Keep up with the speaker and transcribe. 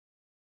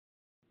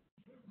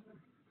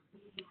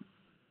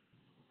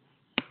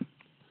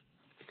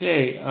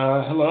Okay,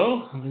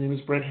 hello. My name is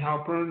Brett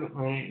Halpern.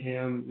 I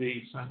am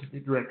the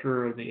Scientific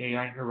Director of the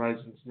AI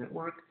Horizons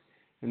Network,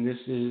 and this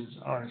is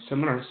our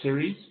seminar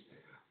series.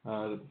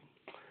 Our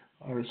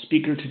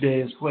speaker today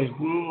is Hui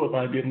Wu of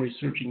IBM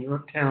Research in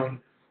Yorktown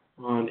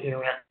on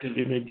interactive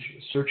image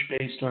search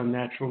based on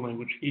natural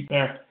language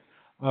feedback.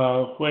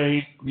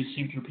 Hui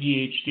received her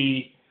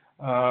PhD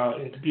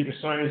in computer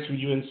science from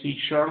UNC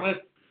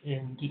Charlotte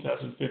in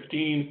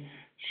 2015.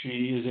 She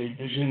is a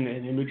vision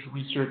and image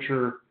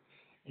researcher.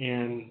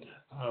 And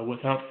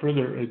without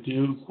further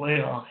ado,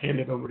 Hui, I'll hand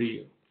it over to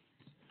you.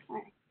 All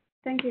right.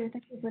 Thank you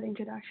for the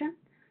introduction.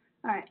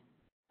 All right.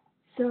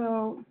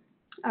 So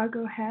I'll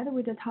go ahead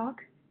with the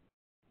talk.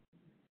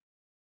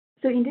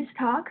 So in this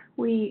talk,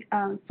 we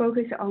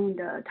focus on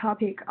the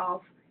topic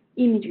of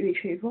image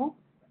retrieval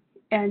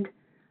and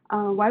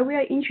why we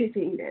are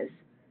interested in this.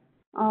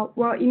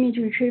 Well, image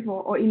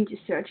retrieval or image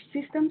search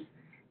systems,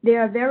 they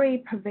are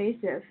very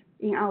pervasive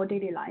in our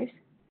daily lives.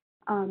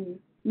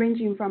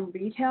 Ranging from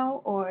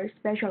retail or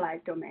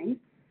specialized domains,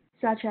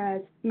 such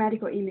as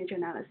medical image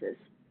analysis.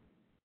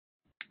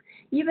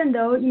 Even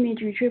though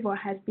image retrieval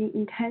has been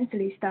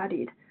intensely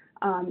studied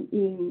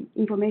in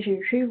information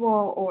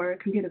retrieval or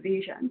computer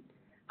vision,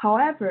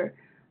 however,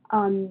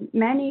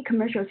 many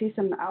commercial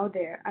systems out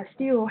there are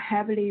still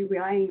heavily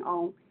relying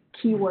on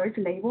keyword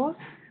labels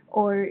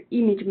or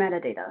image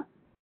metadata.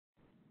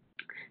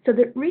 So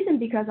the reason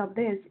because of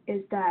this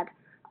is that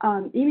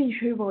image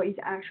retrieval is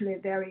actually a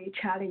very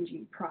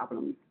challenging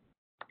problem.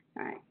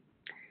 All right.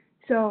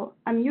 So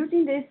I'm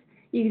using this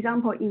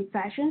example in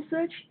fashion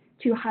search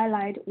to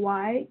highlight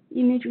why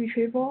image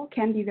retrieval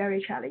can be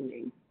very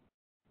challenging.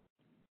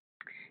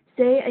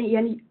 Say a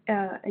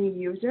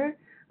user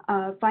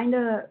find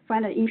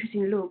an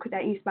interesting look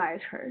that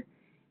inspires her,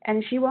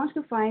 and she wants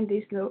to find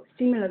this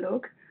similar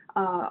look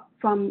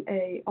from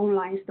an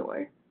online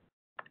store.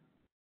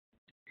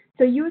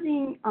 So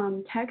using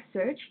text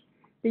search,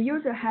 the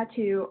user had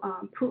to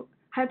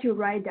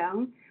write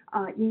down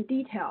in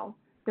detail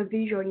the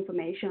visual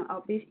information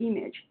of this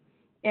image,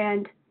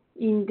 and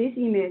in this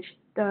image,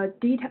 the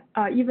detail,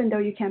 even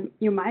though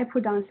you might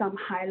put down some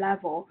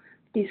high-level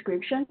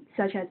description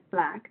such as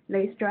black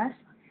lace dress,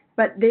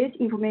 but this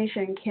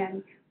information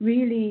can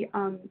really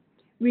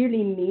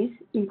miss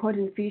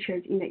important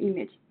features in the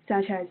image,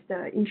 such as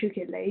the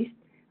intricate lace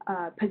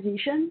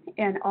position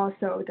and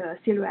also the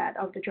silhouette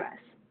of the dress.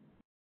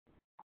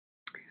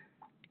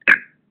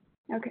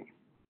 Okay.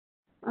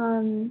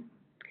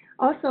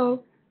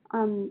 Also,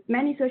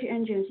 many search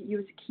engines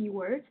use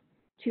keywords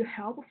to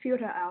help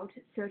filter out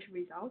search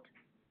results.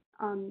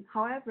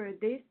 However,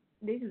 these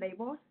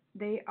labels,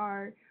 they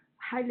are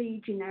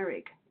highly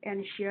generic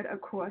and shared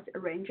across a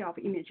range of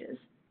images.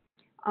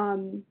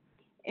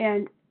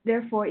 And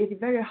therefore, it's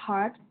very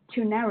hard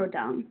to narrow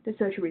down the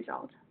search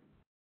result.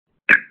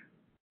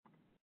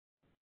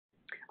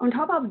 On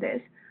top of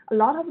this, a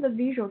lot of the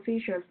visual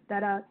features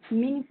that are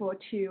meaningful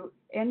to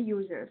end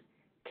users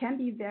can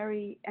be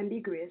very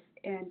ambiguous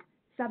and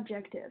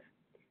subjective.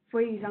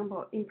 For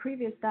example, in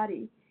previous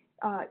study,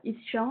 it's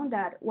shown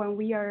that when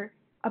we are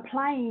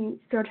applying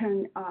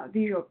certain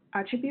visual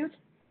attributes,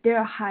 there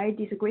are high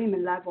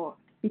disagreement level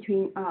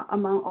between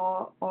among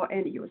all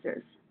end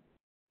users.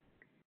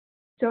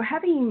 So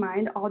having in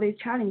mind all these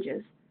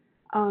challenges,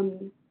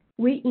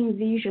 we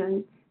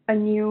envision a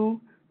new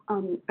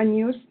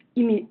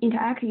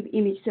interactive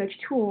image search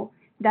tool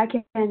that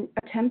can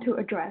attempt to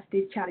address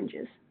these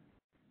challenges.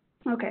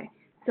 Okay,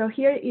 so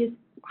here is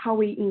how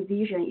we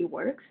envision it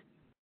works.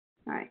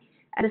 All right,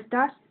 at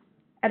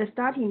the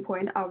starting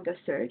point of the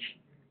search,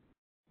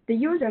 the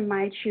user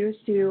might choose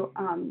to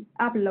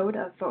upload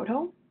a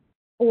photo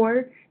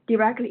or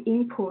directly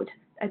input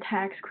a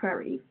text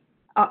query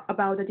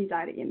about the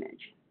desired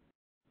image.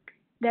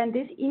 Then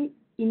this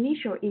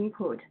initial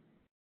input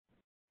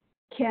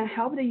can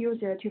help the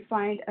user to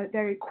find a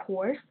very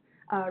coarse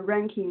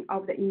ranking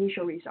of the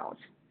initial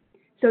results.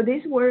 So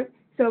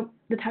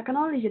the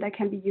technology that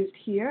can be used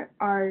here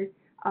are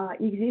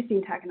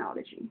existing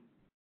technology.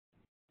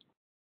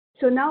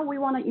 So now we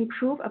want to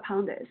improve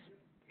upon this.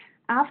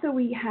 After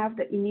we have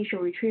the initial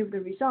retrieve the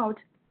result,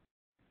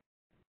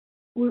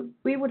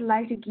 we would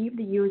like to give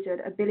the user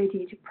the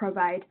ability to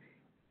provide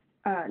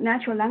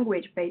natural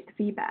language-based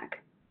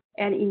feedback.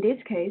 And in this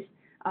case,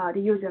 the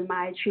user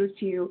might choose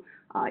to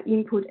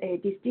input a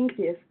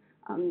distinctive,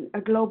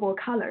 a global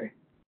color.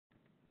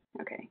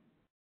 Okay.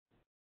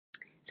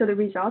 So the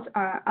results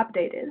are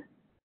updated.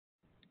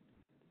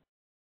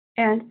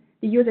 And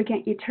the user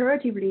can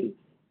iteratively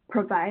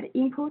provide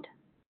input.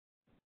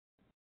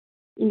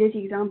 In this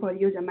example, the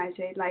user might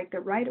say like the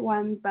right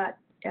one, but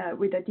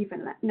with a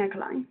different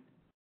neckline.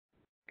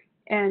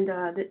 And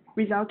the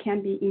result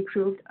can be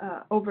improved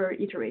over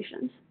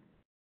iterations.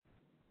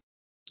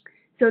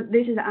 So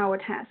this is our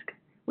task.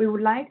 We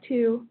would like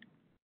to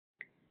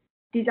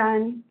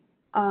design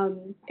a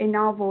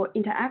novel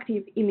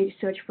interactive image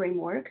search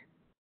framework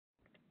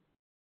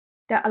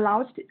that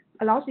allows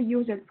the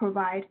user to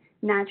provide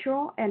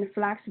natural and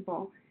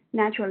flexible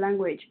natural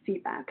language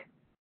feedback.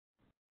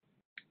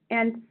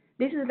 And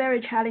this is a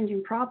very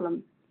challenging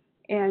problem.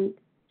 And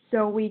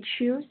so we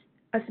choose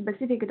a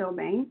specific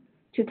domain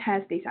to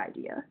test this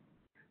idea.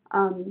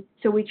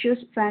 So we choose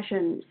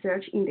fashion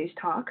search in this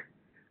talk.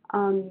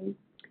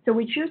 So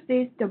we choose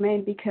this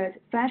domain because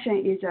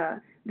fashion is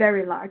a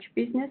very large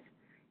business,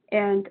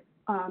 and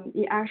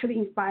it actually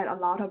inspired a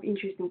lot of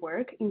interesting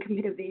work in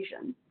computer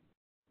vision.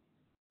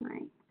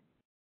 Right.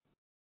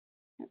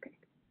 Okay.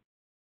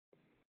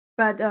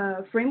 But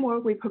the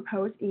framework we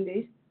propose in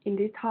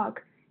this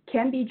talk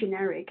can be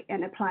generic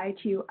and apply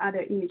to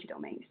other image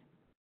domains.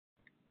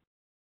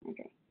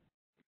 Okay.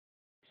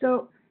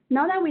 So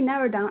now that we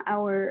narrow down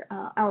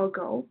our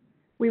goal,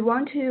 we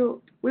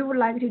would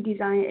like to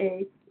design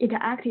a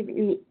interactive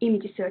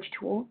image search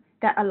tool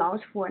that allows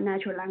for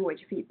natural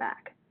language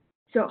feedback.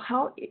 So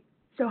how is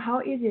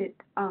it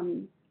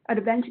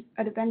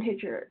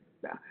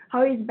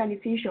how is it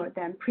beneficial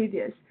than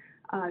previous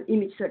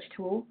image search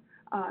tool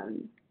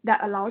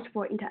that allows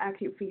for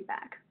interactive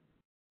feedback?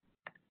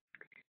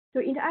 So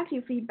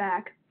interactive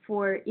feedback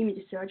for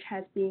image search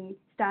has been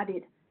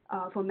studied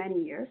for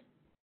many years.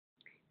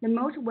 The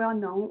most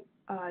well-known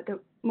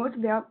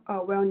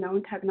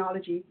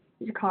technology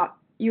is called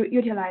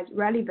utilize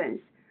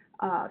relevance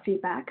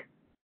feedback,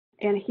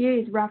 and here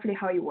is roughly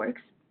how it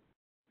works.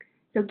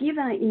 So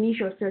given an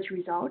initial search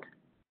result,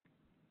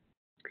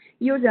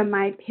 user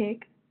might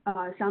pick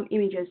some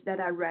images that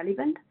are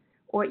relevant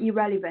or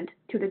irrelevant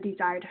to the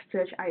desired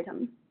search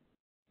item.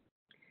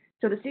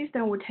 So the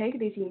system will take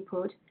this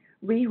input,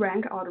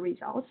 re-rank all the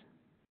results,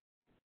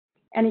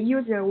 and the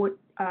user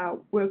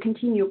will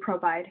continue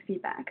provide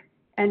feedback,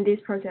 and this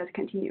process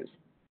continues.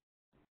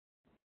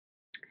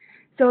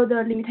 So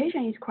the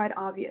limitation is quite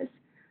obvious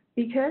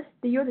because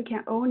the user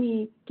can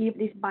only give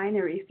this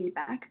binary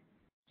feedback.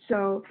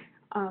 So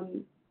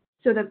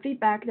the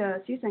feedback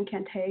the system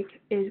can take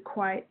is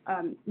quite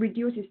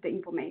reduces the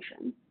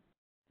information.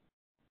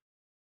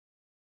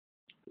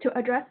 To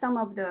address some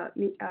of the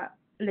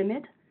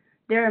limit,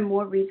 there are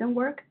more recent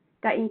work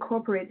that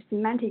incorporate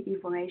semantic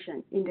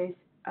information in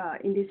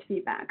this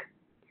feedback.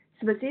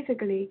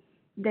 Specifically,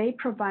 they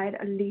provide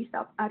a list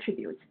of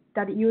attributes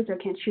that the user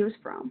can choose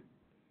from.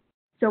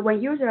 So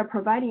when users are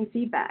providing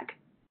feedback,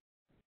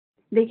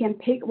 they can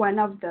pick one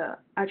of the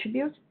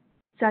attributes,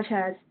 such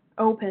as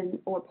open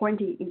or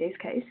pointy in this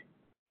case,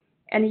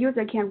 and the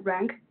user can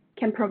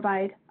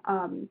provide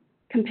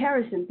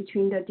comparison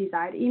between the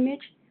desired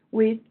image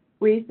with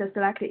the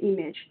selected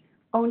image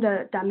on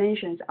the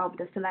dimensions of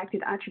the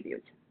selected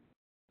attributes.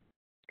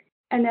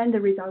 And then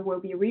the result will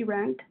be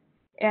re-ranked,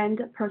 and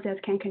the process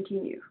can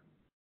continue.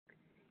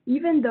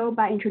 Even though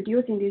by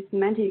introducing these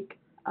semantic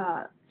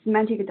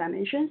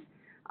dimensions,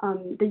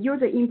 the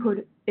user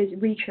input is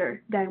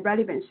richer than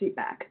relevance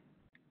feedback.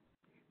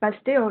 But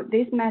still,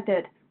 this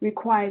method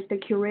requires the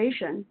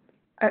curation,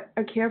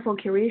 a careful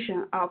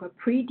curation of a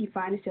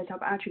predefined set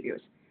of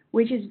attributes,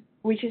 which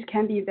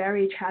can be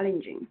very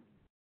challenging.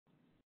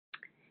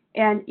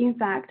 And in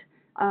fact,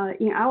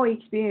 in our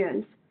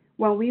experience,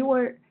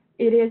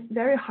 it is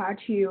very hard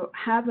to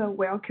have a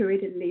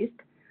well-curated list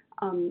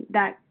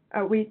that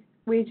with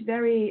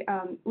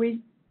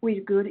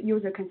good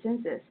user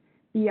consensus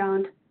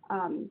beyond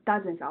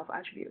dozens of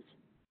attributes.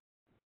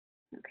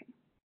 Okay.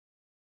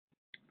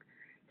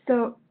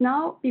 So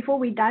now, before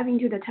we dive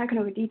into the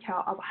technical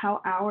detail of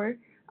how our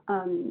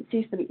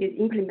system is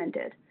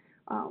implemented,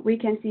 we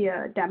can see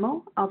a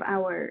demo of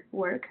our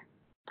work.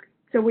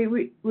 So we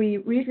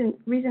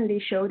recently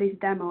showed this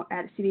demo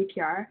at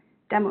CVPR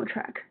demo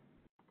track.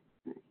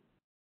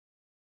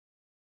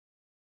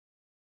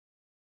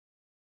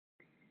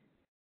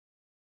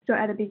 So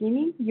at the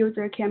beginning,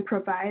 user can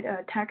provide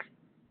a text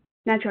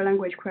natural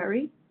language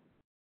query,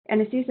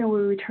 and the system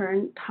will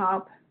return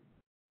top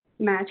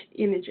matched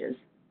images.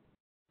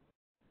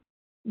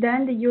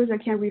 Then the user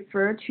can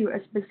refer to a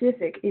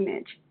specific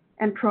image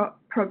and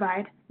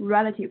provide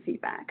relative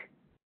feedback.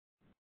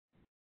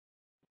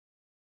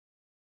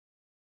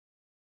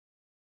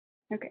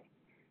 Okay,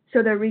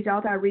 so the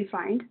results are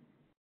refined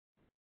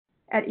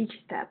at each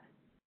step.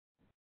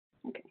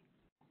 Okay.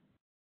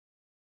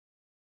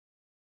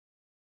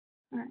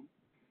 All right.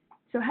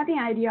 So having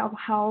an idea of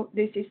how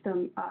this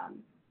system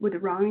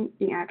would run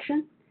in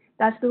action,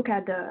 let's look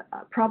at the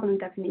problem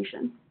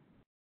definition.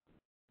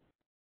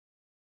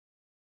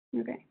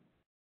 Okay.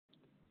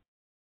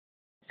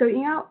 So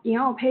in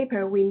our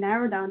paper, we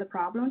narrow down the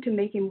problem to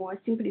make it more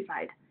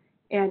simplified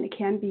and it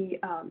can be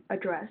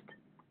addressed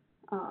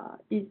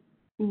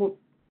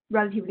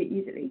relatively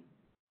easily.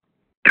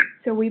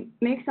 So we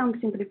make some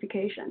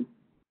simplification.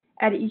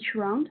 At each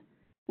round,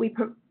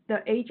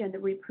 the agent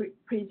will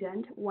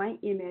present one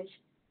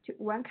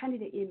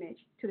candidate image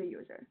to the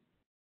user.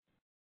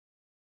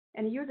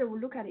 And the user will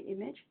look at the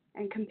image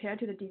and compare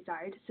to the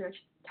desired search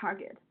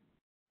target.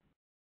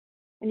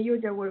 And the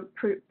user will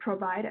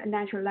provide a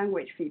natural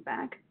language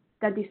feedback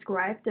that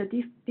describes the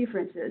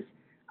differences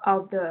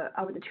of the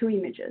two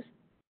images.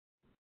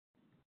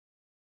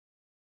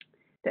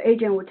 The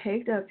agent will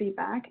take the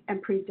feedback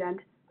and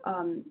present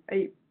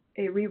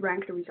a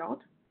re-ranked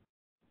result.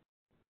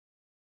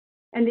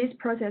 And this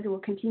process will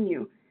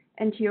continue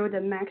until the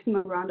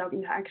maximum round of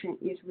interaction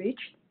is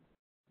reached,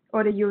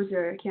 or the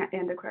user can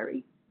end the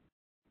query.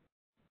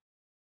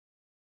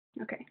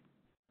 Okay,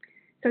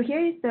 so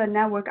here is the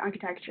network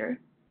architecture.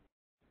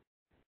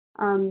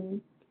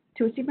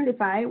 To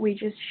simplify, we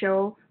just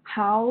show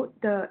how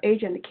the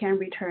agent can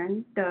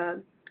return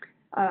the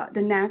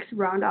next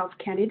round of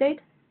candidate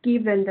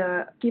given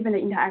the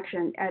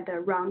interaction at the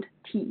round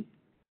T.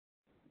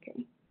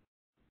 Okay.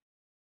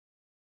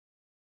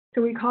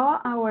 So we call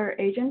our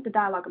agent the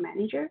dialog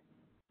manager,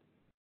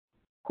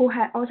 who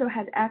also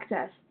has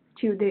access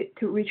to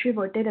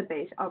retrieval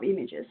database of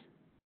images.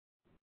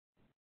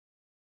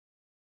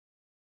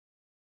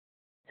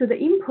 So the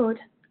input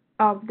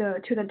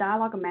to the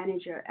dialog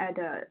manager at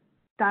the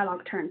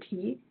dialog turn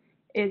T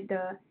is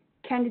the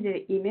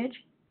candidate image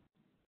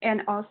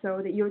and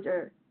also the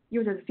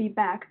user's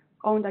feedback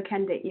on the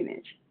candidate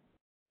image.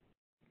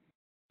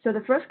 So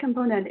the first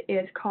component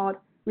is called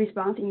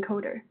response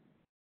encoder.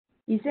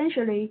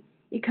 Essentially,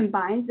 it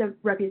combines the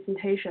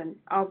representation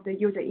of the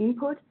user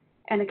input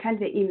and the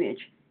candidate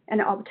image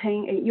and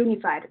obtain a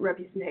unified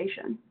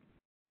representation.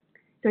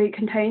 So it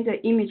contains an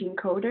image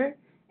encoder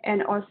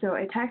and also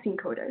a text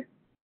encoder.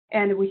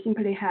 And we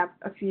simply have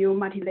a few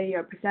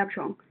multi-layer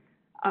perceptron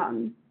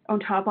on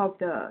top of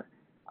the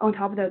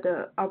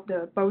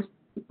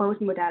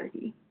both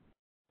modality.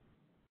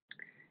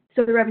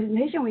 So the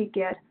representation we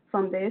get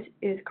from this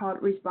is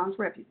called response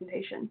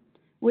representation,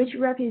 which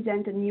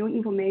represents the new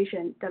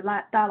information the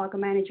dialog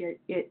manager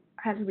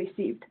has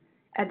received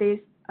at the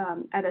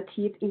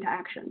Tth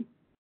interaction.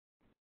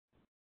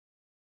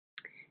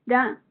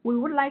 Then we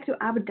would like to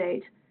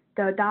update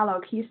the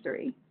dialog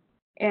history,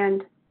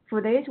 and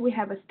for this we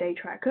have a state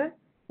tracker,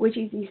 which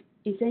is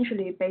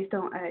essentially based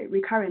on a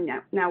recurrent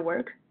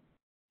network,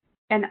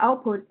 and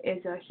output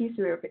is a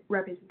history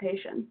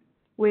representation,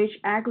 which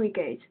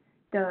aggregates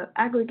the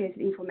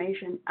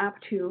information up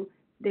to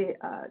the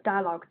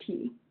dialog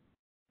T.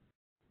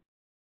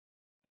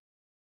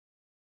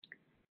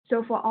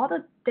 So for all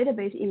the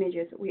database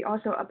images, we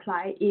also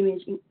apply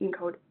image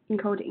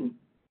encoding.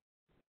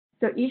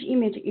 So each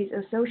image is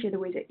associated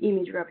with an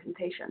image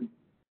representation.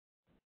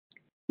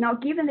 Now,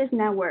 given this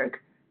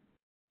network,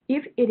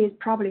 if it is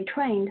properly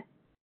trained,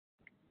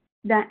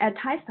 then at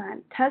test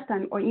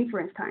time or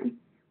inference time,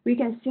 we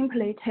can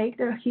simply take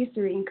the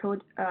history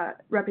encode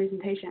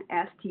representation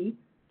ST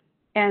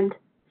and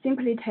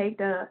simply take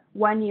the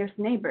 1 year's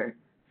neighbor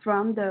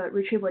from the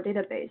retrieval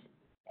database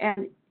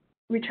and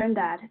return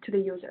that to the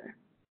user.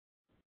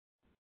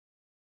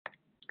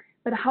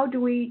 But how do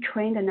we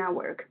train the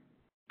network?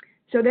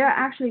 So there are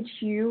actually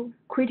two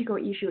critical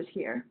issues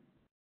here.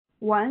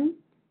 One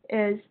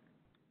is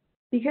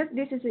because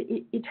this is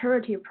an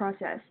iterative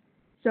process,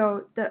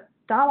 so the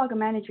dialog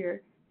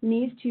manager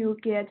needs to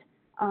get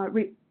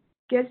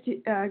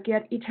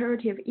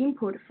iterative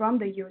input from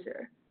the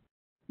user.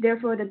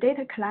 Therefore, the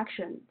data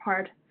collection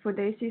part for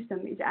this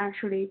system is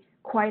actually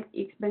quite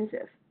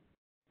expensive.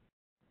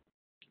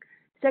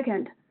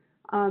 Second,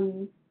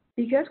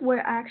 because we're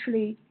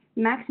actually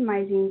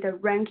maximizing the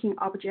ranking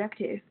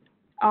objective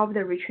of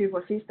the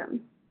retrieval system,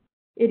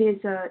 it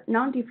is a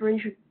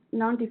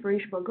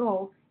non-differentiable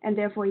goal, and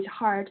therefore it's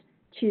hard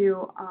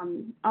to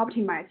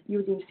optimize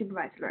using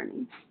supervised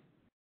learning.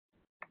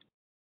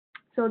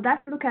 So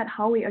let's look at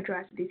how we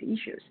address these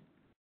issues.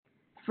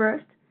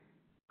 First,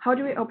 how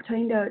do we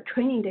obtain the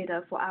training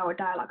data for our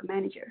dialog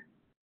manager?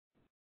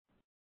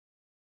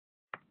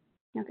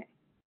 Okay,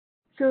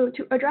 so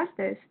to address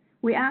this,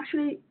 we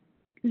actually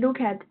look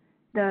at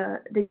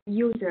the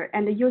user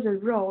and the user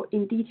role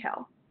in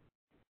detail.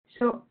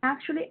 So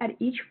actually at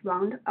each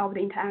round of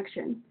the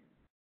interaction,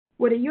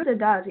 what the user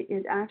does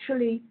is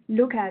actually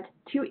look at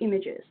two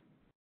images,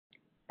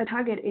 a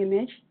target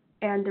image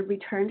and the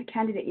returned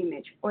candidate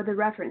image or the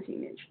reference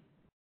image.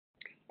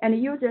 And the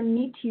user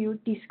needs to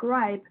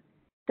describe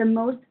the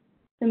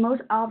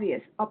most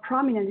obvious or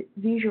prominent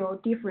visual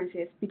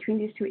differences between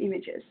these two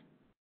images.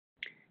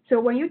 So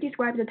when you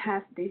describe the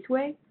task this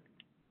way,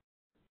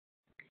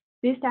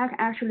 this task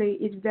actually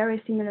is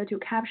very similar to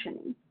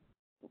captioning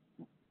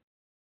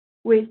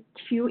with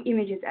two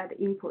images as the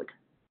input.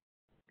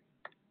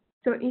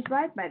 So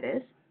inspired by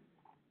this,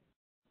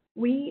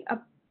 we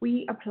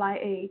apply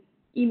a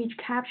image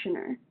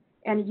captioner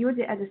and use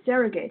it as a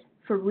surrogate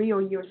for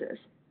real users.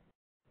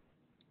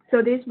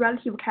 So this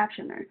relative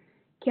captioner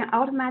can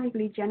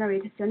automatically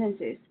generate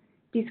sentences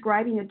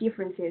describing the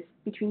differences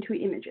between two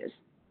images.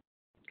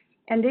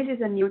 And this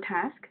is a new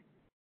task.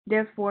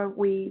 Therefore,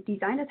 we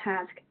designed a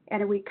task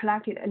and we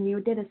collected a new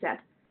data set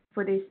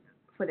for this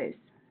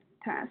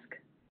task.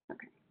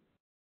 Okay.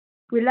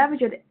 We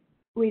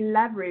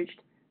leveraged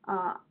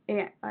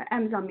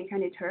Amazon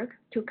Mechanic Turk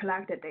to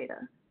collect the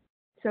data.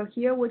 So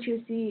here what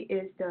you see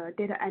is the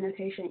data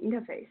annotation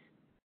interface.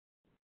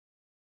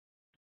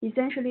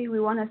 Essentially, we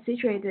want to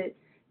situate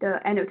the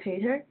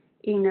annotator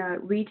in a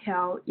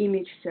retail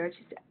image search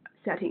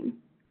setting.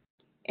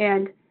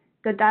 And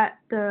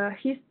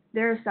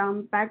there is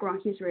some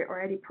background history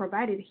already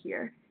provided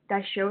here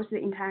that shows the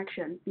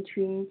interaction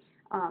between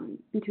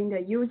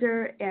the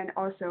user and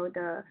also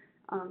the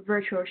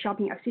virtual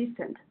shopping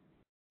assistant.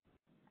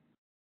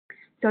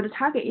 So the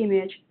target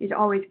image is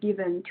always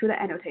given to the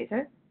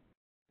annotator.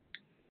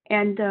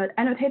 And the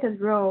annotator's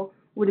role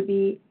would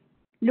be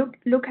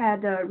look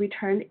at the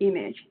returned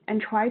image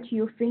and try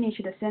to finish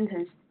the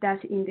sentence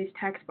that's in this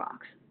text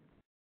box.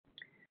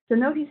 So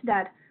notice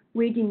that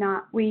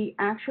we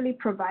actually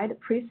provide the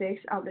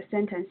prefix of the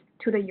sentence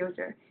to the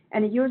user,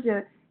 and the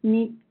user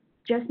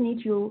just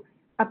need to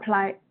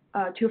apply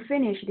to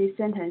finish this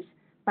sentence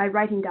by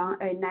writing down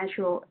a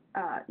natural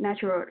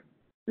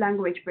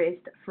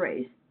language-based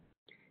phrase.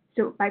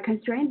 So by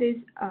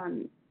constraining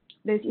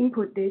this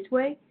input this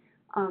way,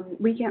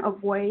 we can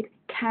avoid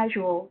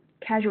casual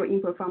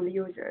input from the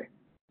user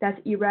that's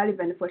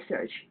irrelevant for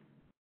search.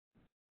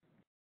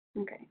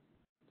 Okay,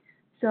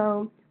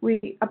 so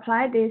we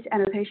apply this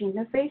annotation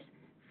interface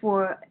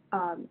for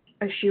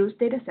a shoes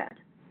dataset,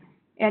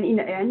 and in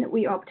the end,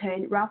 we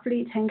obtain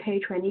roughly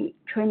 10K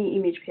training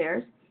image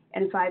pairs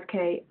and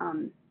 5K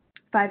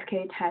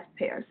test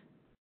pairs.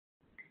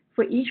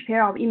 For each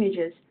pair of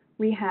images,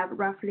 we have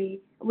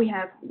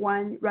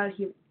one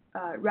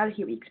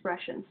relative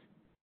expressions.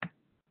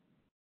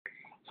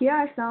 Here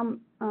are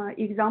some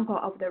examples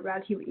of the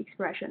relative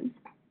expressions.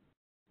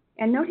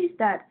 And notice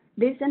that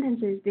these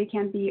sentences, they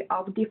can be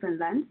of different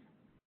lengths.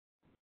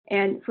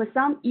 And for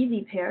some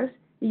easy pairs,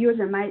 the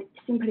user might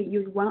simply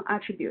use one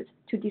attribute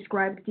to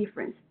describe the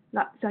difference,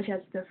 such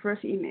as the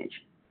first image.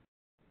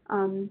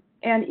 And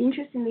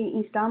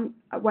interestingly,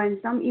 when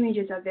some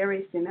images are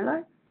very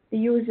similar, the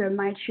user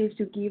might choose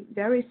to give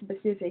very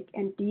specific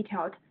and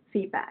detailed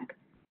feedback.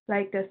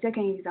 Like the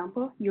second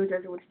example,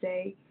 users would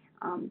say,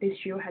 this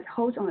shoe has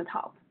holes on the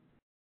top.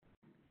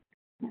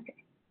 Okay.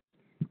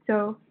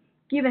 So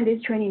given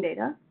this training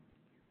data,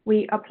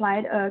 we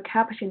applied a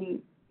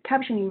captioning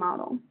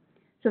model.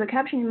 So the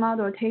captioning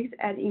model takes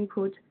as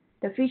input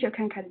the feature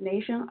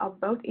concatenation of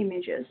both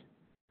images.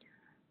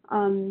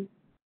 And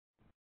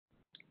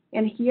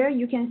here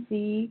you can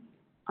see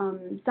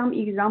some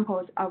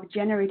examples of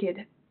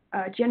generated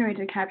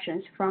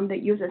captions from the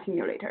user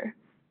simulator.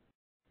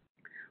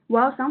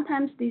 While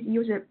sometimes this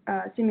user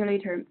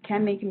simulator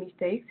can make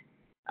mistakes,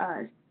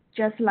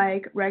 just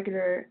like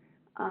regular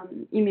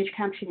image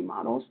captioning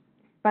models,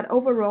 but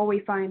overall we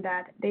find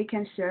that they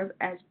can serve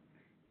as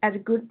a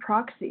good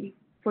proxy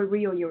for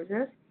real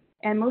users,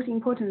 and most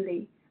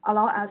importantly,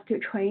 allow us to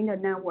train the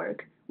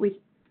network with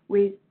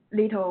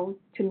little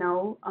to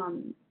no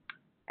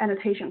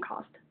annotation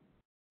cost.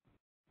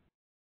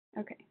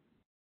 Okay.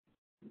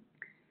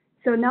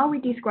 So now we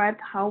described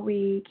how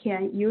we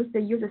can use the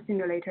user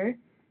simulator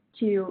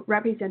to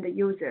represent the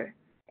user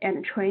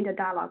and train the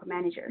dialog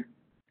manager.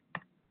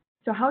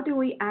 So how do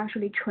we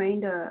actually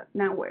train the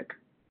network?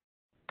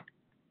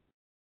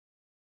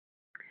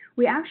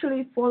 We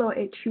actually follow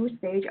a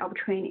two-stage of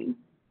training.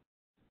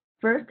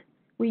 First,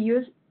 we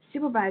use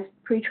supervised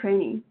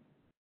pre-training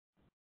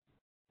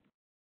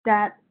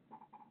that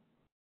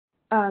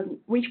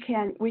which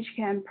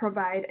can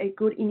provide a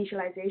good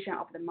initialization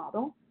of the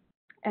model,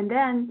 and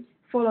then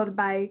followed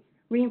by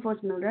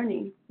reinforcement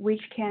learning,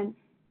 which can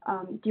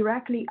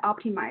directly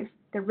optimize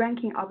the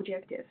ranking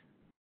objective.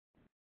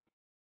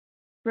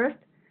 First,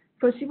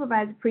 for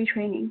supervised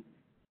pre-training,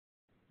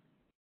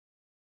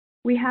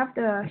 we have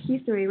the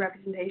history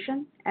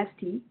representation,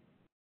 ST,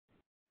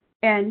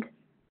 and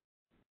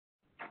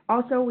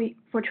also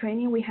for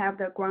training, we have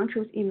the ground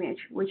truth image,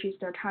 which is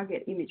the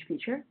target image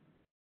feature.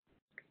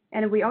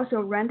 And we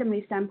also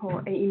randomly sample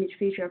an image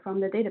feature from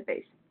the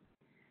database.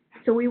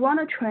 So we want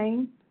to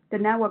train the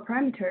network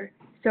parameter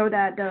so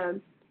that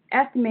the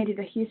estimated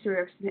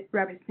history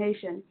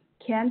representation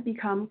can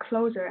become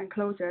closer and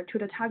closer to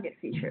the target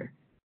feature.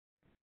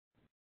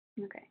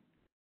 Okay.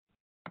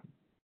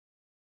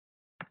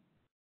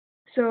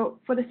 So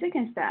for the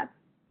second step,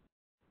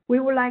 we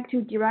would like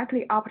to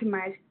directly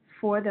optimize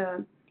for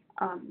the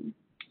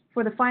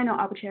final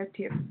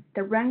objective,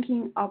 the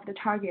ranking of the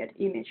target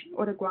image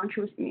or the ground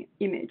truth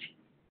image.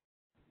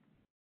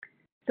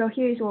 So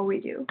here is what we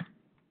do.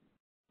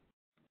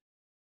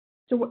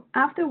 So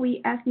after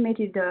we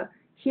estimated the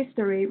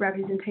history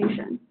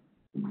representation,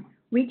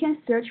 we can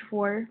search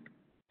for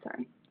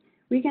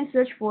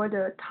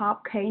the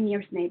top K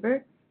nearest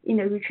neighbor in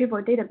the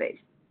retrieval database.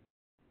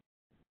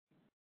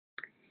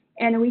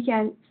 And we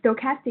can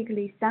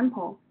stochastically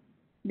sample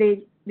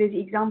these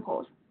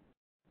examples.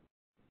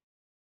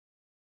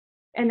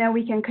 And then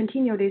we can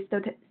continue this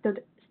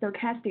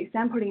stochastic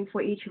sampling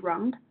for each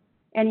round.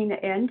 And in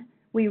the end,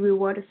 we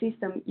reward the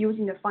system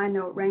using the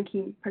final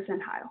ranking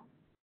percentile.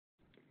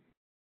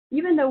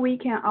 Even though we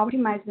can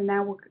optimize the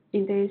network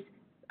in this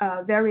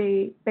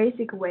very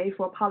basic way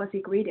for policy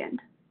gradient,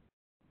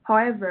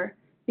 however,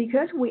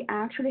 because we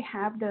actually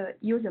have the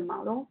user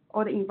model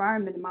or the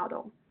environment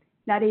model,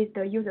 that is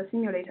the user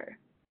simulator,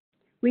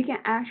 we can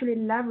actually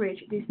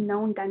leverage these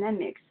known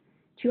dynamics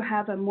to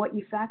have a more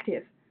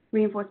effective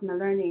reinforcement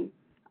learning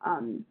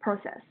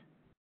process.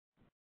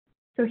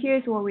 So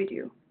here's what we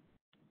do.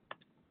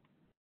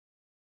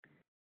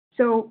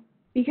 So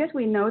because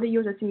we know the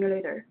user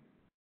simulator,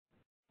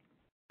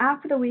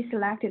 after we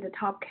selected the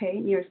top K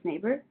nearest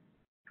neighbor,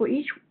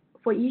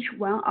 For each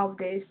one of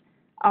these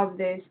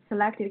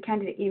selected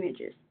candidate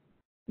images,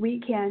 we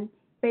can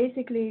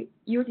basically,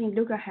 using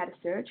look-ahead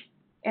search,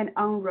 and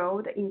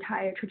unroll the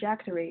entire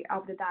trajectory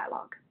of the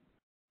dialogue.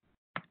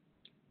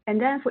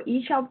 And then for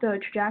each of the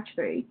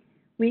trajectory,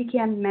 we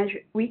can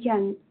measure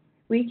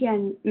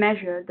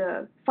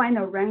the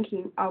final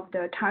ranking of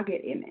the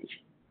target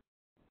image.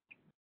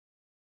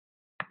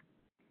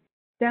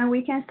 Then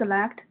we can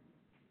select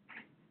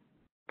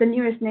the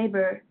nearest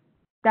neighbor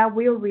that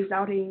will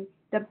result in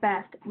the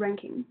best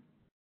ranking.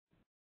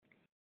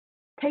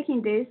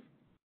 Taking this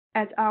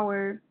as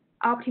our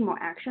optimal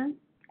action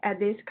at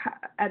this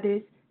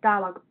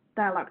dialog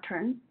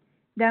turn,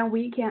 then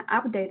we can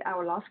update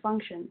our loss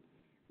function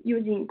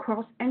using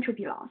cross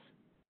entropy loss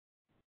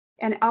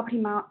and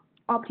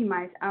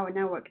optimize our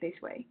network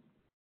this way.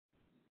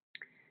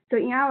 So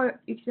in our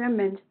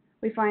experiment,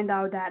 we find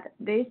out that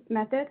this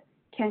method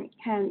can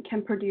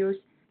produce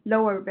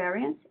lower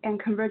variance and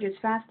converges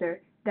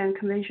faster than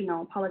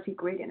conventional policy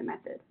gradient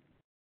method.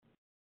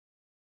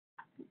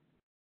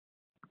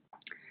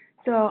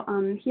 So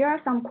here are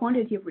some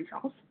quantitative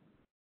results.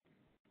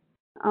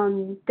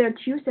 There are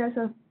two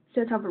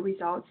sets of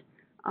results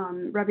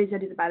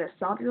represented by the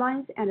solid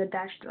lines and the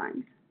dashed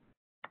lines.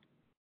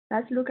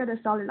 Let's look at the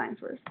solid line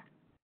first.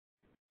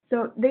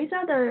 So these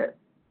are the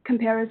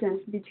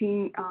comparisons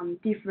between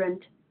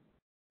different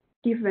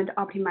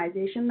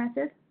optimization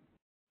methods.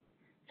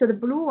 So the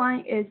blue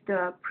one is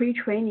the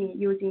pre-training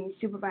using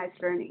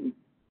supervised learning.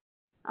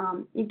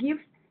 It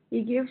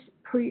gives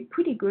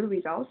pretty good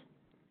results,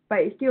 but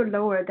it's still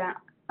lower than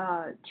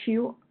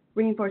two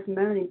reinforcement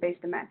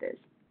learning-based methods.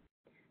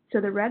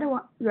 So the red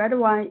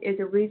one is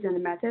a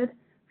reasoned method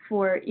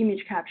for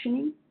image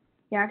captioning.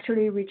 It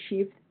actually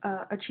achieved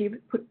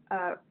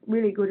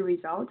really good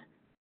result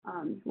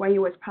when it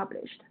was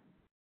published.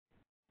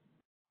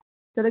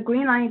 So the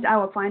green line is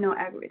our final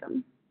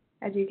algorithm.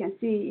 As you can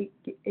see,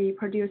 it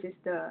produces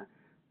the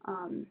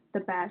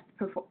best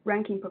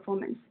ranking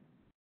performance.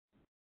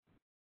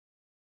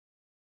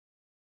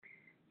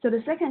 So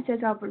the second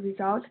set of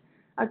results,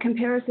 a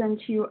comparison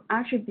to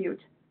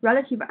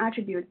relative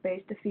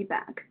attribute-based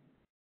feedback.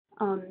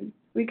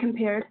 We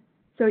compared,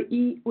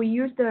 we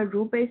used the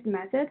rule-based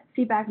method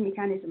feedback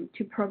mechanism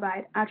to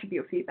provide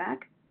attribute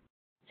feedback.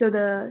 So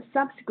the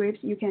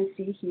subscripts you can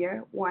see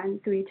here, 1,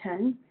 3,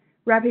 10,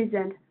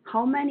 represent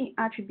how many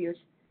attributes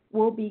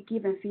will be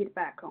given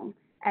feedback on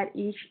at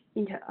each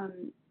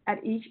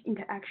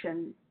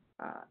interaction,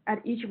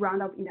 at each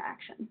round of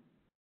interaction.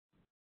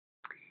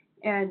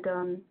 And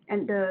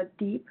the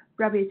deep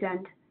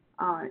represent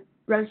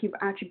relative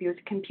attributes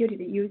computed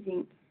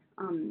using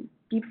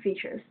deep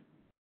features.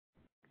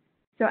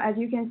 So as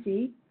you can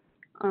see,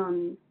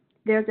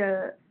 there's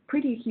a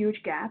pretty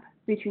huge gap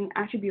between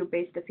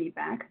attribute-based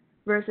feedback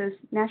versus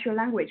natural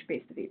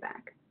language-based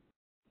feedback.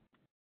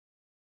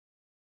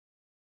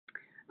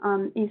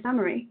 In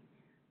summary,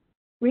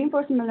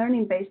 reinforcement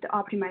learning-based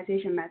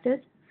optimization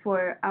methods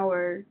for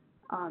our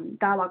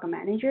dialog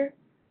manager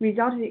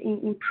resulted in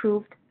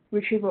improved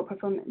retrieval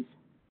performance.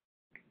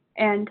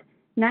 And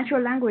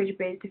natural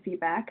language-based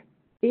feedback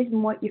is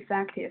more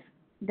effective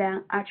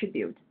than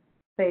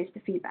attribute-based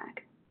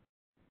feedback.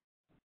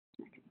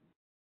 Okay.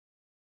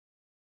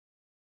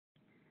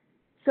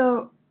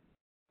 So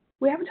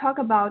we have talked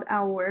about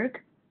our work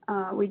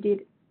we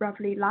did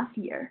roughly last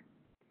year.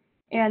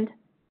 And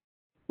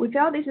we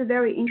felt this is a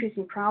very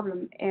interesting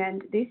problem,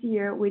 and this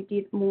year we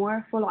did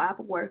more follow-up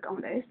work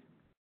on this.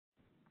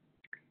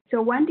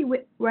 So one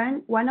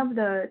of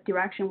the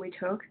direction we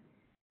took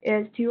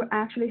is to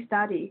actually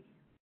study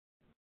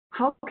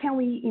how can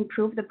we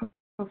improve the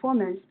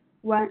performance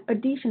when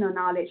additional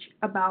knowledge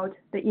about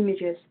the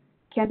images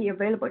can be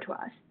available to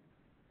us.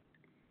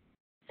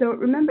 So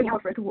remember in our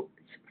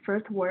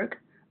first work,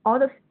 all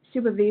the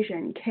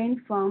supervision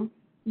came from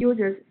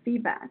users'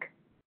 feedback.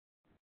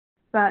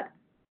 But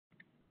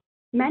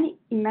in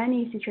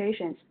many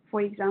situations,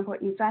 for example,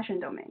 in fashion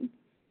domain,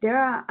 there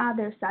are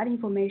other side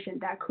information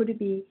that could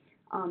be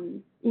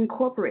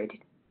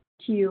incorporated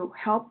to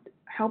help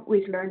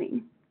with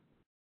learning.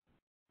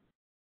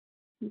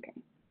 Okay,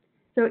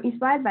 so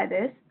inspired by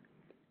this,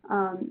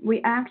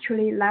 we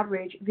actually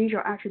leverage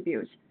visual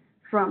attributes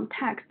from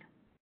text.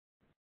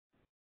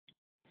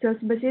 So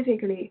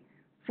specifically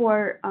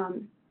for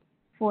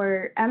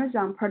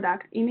Amazon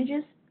product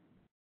images,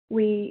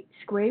 we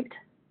scraped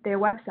their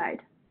website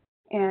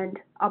and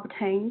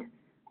obtained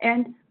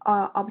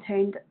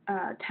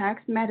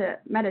text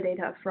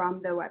metadata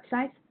from the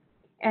website,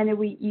 and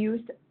we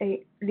used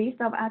a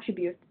list of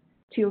attributes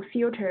to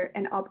filter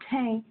and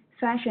obtain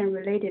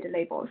fashion-related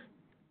labels.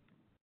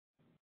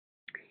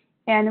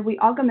 And we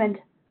augment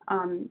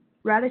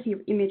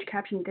relative image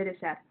caption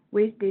dataset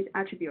with these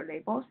attribute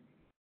labels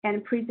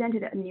and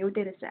presented a new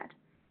dataset,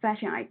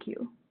 Fashion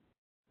IQ.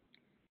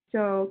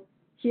 So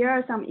here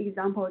are some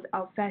examples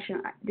of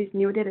this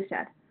new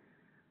dataset.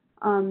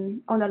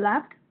 On the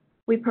left,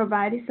 we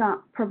provided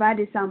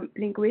some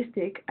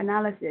linguistic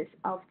analysis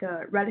of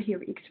the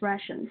relative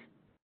expressions.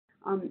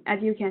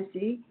 As you can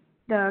see,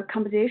 the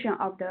composition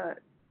of the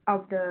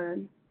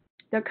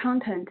the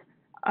content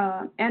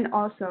and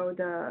also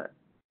the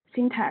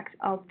syntax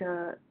of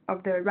the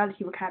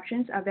relative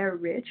captions are very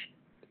rich.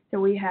 So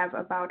we have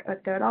about a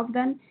third of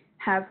them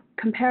have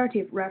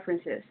comparative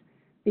references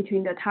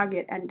between the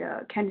target and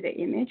the candidate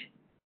image,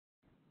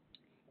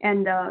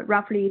 and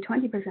roughly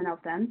 20%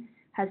 of them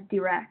has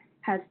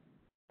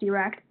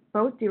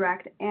both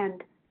direct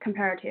and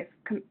comparative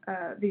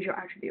visual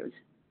attributes.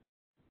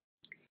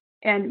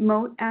 And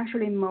most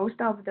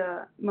of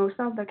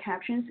the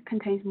captions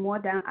contains more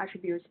than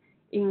attributes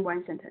in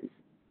one sentence.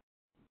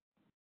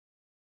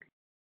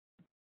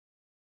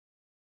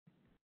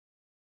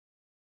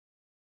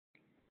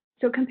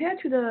 So compared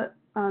to the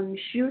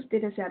shoes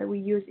dataset we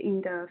used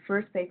in the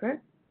first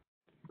paper,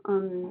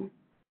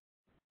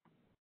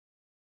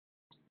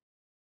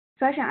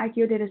 Fashion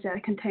IQ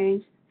dataset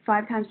contains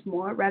 5 times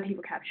more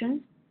relative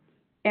captions,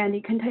 and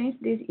it contains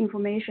this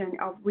information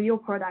of real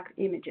product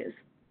images.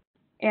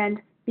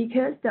 And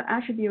because the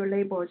attribute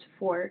labels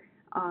for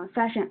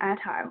fashion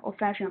attire or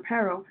fashion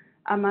apparel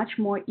are much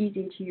more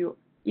easily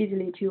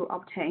to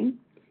obtain,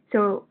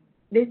 so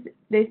this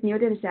new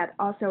dataset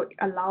also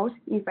allows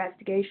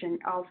investigation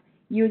of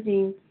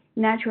using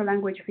natural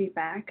language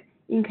feedback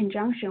in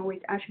conjunction with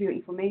attribute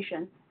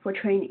information for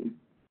training.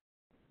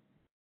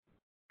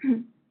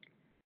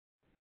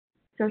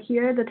 So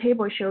here the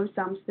table shows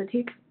some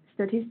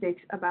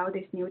statistics about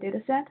this new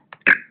dataset.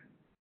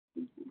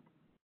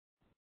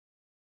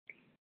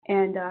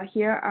 And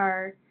here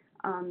are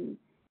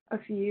a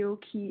few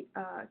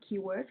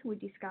keywords we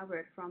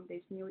discovered from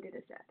this new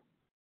dataset.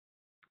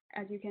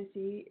 As you can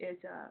see,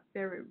 it's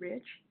very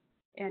rich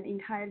and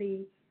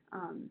entirely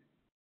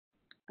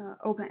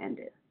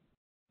open-ended.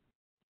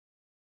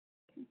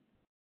 Okay.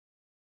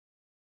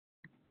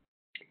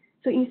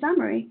 So in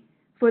summary,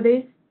 for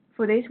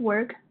this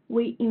work,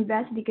 we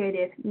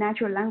investigated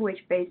natural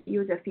language-based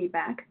user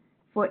feedback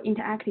for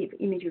interactive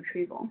image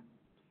retrieval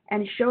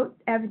and showed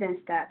evidence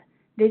that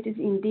this is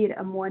indeed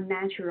a more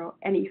natural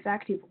and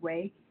effective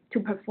way to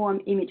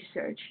perform image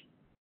search.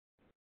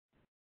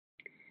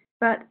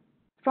 But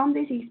from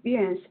this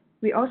experience,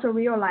 we also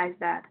realized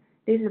that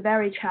this is a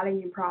very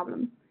challenging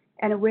problem,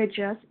 and we're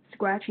just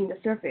scratching the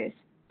surface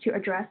to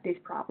address this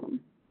problem.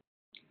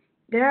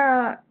 There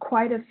are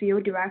quite a few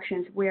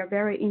directions we are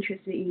very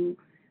interested in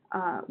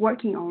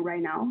working on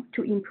right now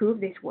to improve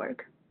this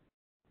work.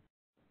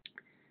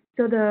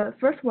 So the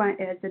first one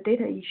is the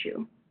data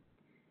issue.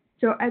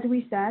 So as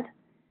we said,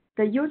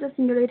 the user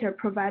simulator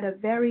provides a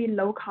very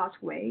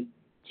low-cost way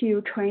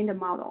to train the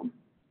model.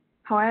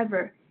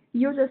 However,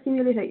 user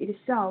simulator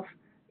itself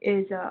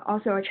is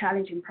also a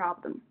challenging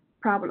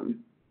problem.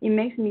 It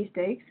makes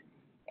mistakes,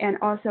 and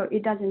also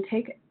it doesn't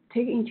take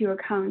into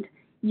account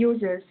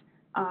users'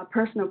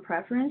 personal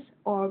preference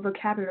or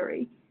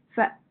vocabulary,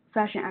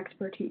 fashion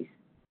expertise.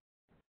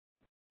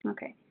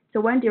 Okay,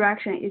 so one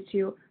direction is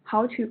to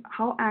how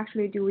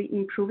actually do we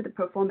improve the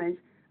performance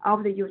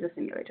of the user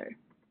simulator.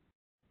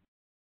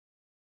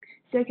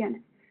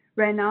 Second,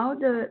 right now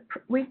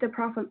with the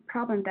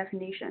problem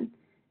definition,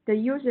 the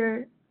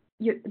user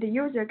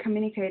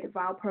communicates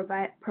while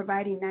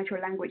providing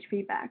natural language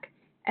feedback,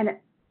 and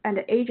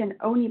the agent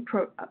only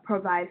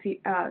provides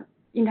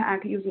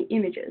interact using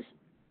images.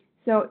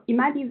 So it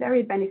might be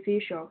very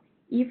beneficial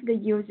if the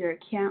user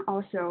can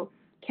also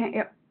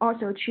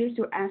choose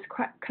to ask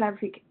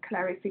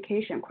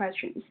clarification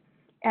questions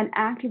and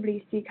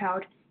actively seek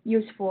out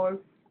useful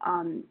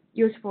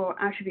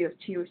attributes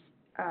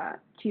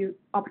to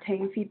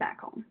obtain feedback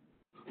on.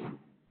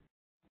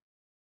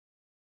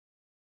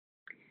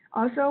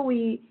 Also,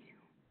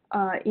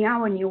 in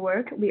our new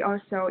work, we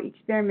also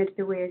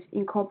experimented with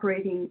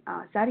incorporating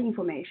site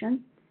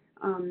information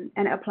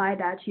and apply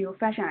that to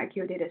Fashion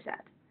IQ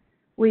dataset.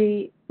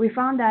 We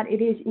found that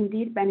it is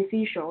indeed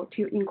beneficial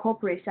to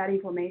incorporate site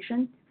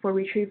information for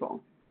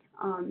retrieval,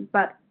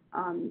 but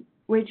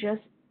we're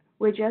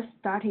just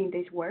starting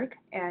this work,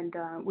 and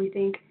we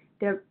think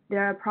there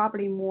are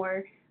probably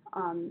more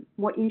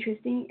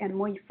interesting and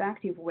more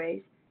effective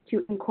ways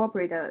to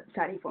incorporate the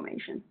site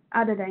information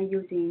other than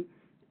using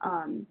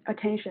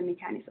attention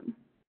mechanism.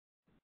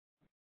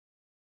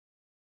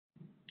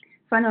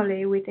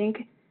 Finally, we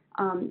think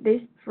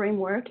this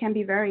framework can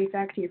be very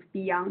effective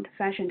beyond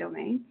fashion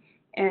domain,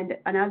 and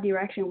another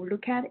direction we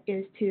look at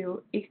is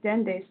to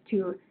extend this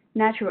to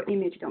natural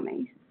image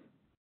domains.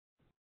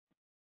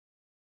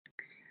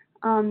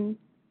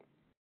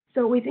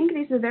 So we think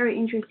this is a very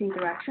interesting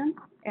direction,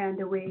 and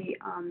we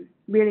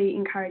really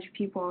encourage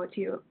people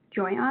to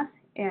join us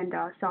and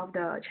solve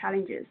the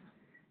challenges.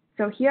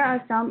 So here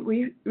are some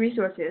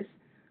resources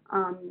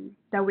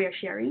that we are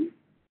sharing.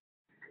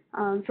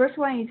 First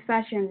one is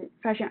Fashion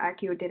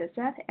IQ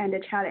dataset and the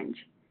challenge.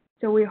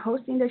 So we're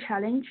hosting the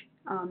challenge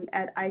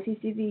at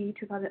ICCV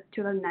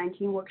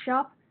 2019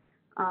 workshop,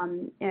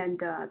 and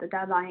the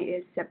deadline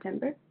is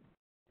September.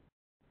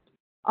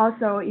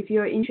 Also, if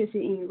you're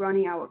interested in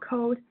running our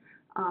code,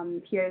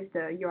 here's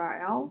the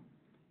URL.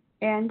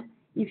 And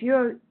if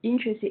you're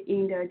interested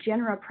in the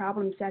general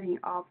problem setting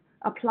of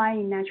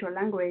applying natural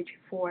language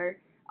for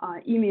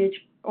image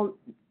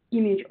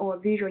or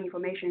visual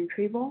information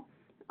retrieval,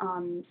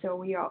 So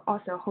we are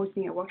also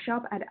hosting a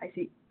workshop at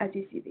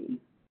ICCB.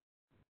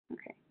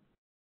 Okay.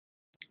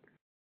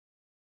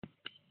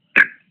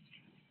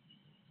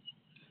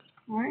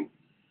 All right.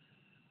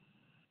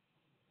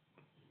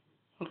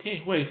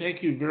 Okay, Hui,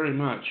 thank you very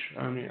much.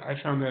 I mean, I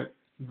found that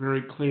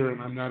very clear,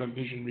 and I'm not a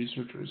vision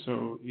researcher,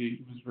 so it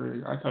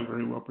was I thought,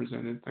 very well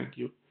presented. Thank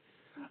you.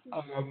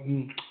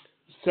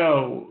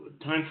 So,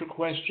 time for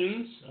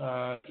questions.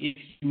 If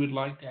you would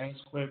like to ask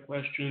a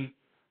question,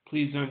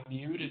 please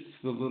unmute. It's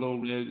the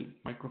little red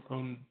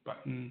microphone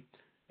button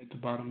at the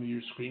bottom of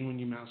your screen when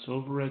you mouse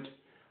over it.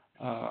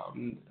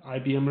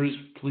 IBMers,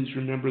 please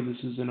remember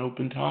this is an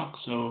open talk,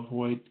 so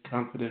avoid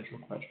confidential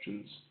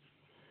questions.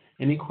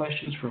 Any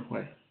questions for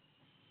Hui?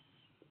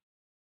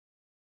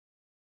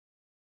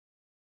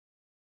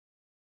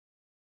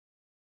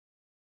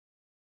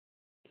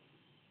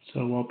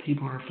 So while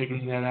people are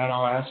figuring that out,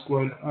 I'll ask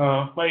one.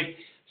 Wait,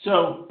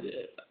 so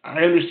I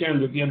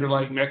understand that the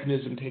underlying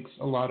mechanism takes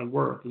a lot of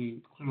work,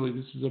 and clearly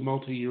this is a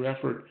multi-year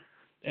effort.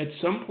 At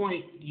some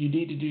point, you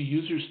need to do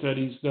user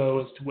studies,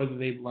 though, as to whether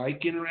they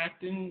like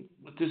interacting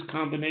with this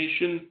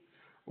combination,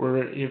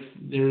 or if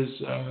there's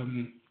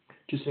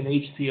just an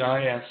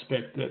HCI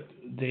aspect that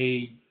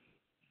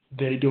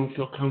they don't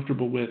feel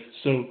comfortable with.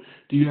 So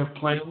do you have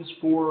plans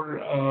for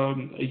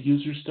a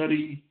user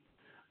study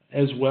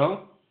as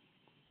well?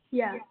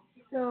 Yeah.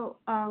 So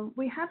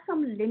we have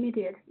some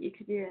limited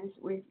experience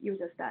with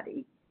user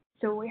study.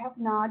 So we have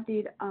not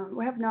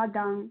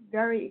done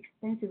very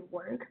extensive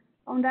work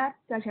on that,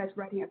 such as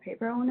writing a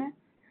paper on it.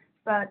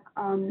 But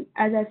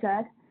as I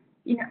said,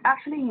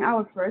 actually in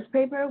our first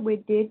paper, we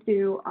did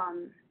do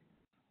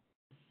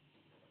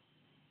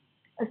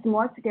a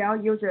small-scale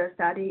user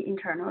study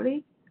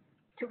internally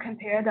to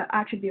compare the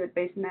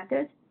attribute-based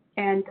methods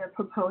and the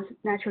proposed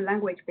natural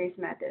language-based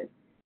methods,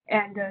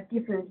 and the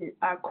differences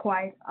are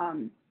quite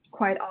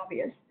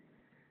obvious.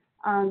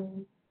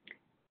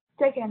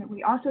 Second,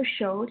 we also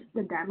showed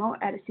the demo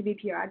at a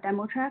CVPR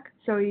demo track,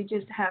 so you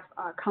just have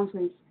a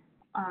conference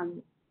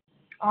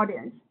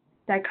audience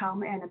that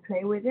come and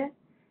play with it.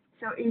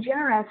 So in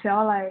general, I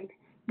feel like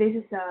this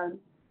is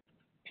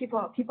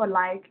people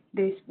like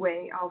this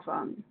way of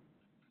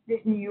this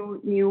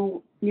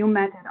new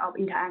method of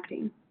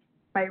interacting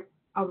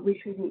of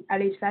retrieving at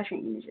least fashion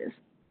images.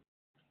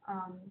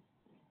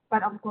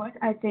 But of course,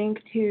 I think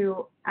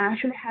to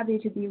actually have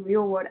it to be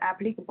real world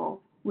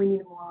applicable, we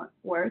need more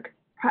work,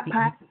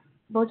 perhaps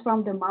both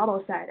from the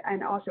model side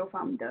and also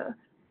from the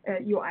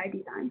UI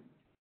design.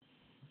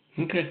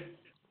 Okay.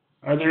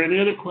 Are there any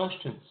other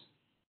questions?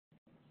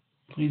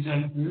 Please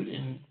unmute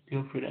and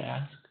feel free to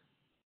ask.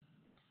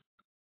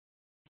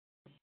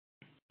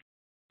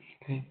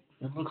 Okay,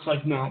 it looks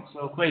like not.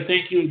 So, Clay,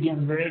 thank you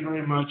again very,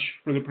 very much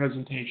for the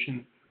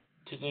presentation.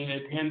 To the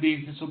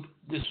attendees,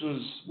 this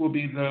will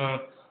be the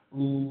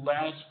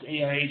last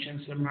AI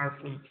agent seminar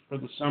for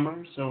the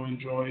summer, so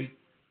enjoy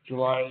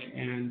July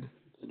and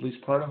at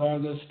least part of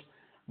August.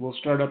 We'll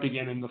start up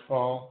again in the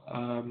fall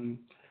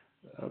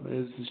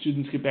as the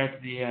students get back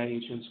to the AI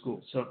agent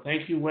school. So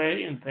thank you,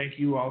 Wei, and thank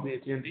you all the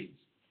attendees.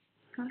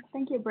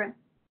 Thank you, Brett.